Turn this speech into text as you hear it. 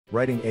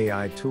Writing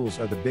AI tools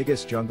are the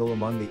biggest jungle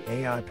among the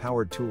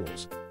AI-powered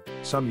tools.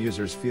 Some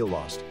users feel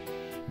lost.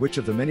 Which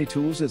of the many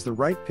tools is the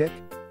right pick?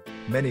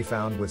 Many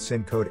found with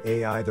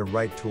SinCode.ai the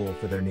right tool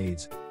for their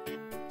needs.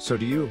 So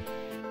do you.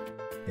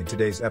 In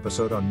today's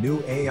episode on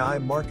new AI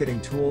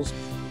marketing tools,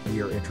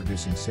 we are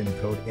introducing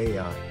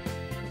SinCode.ai.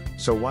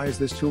 So why is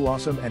this tool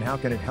awesome and how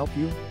can it help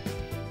you?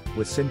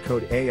 With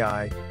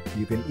SinCode.ai,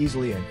 you can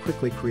easily and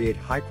quickly create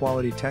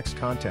high-quality text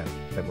content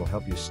that will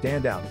help you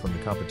stand out from the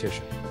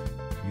competition.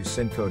 Use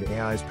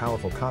SinCode.ai's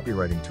powerful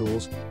copywriting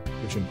tools,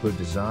 which include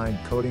design,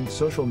 coding,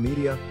 social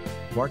media,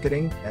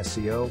 marketing,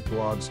 SEO,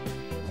 blogs,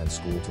 and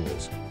school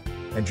tools.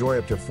 Enjoy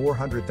up to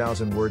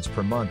 400,000 words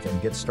per month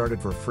and get started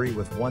for free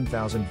with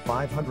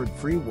 1,500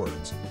 free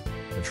words.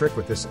 The trick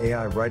with this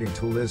AI writing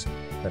tool is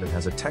that it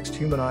has a text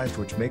humanized,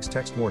 which makes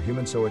text more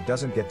human so it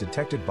doesn't get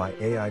detected by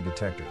AI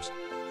detectors.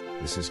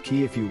 This is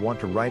key if you want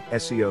to write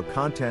SEO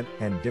content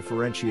and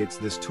differentiates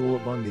this tool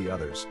among the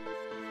others.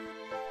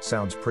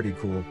 Sounds pretty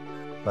cool,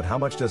 but how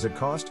much does it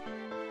cost?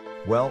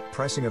 Well,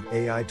 pricing of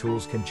AI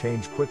tools can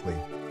change quickly.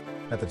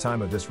 At the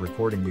time of this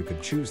recording, you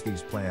could choose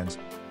these plans.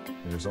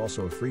 There is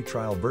also a free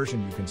trial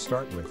version you can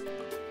start with.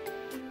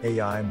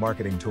 AI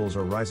marketing tools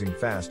are rising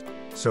fast,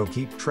 so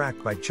keep track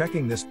by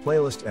checking this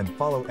playlist and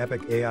follow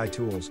Epic AI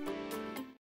Tools.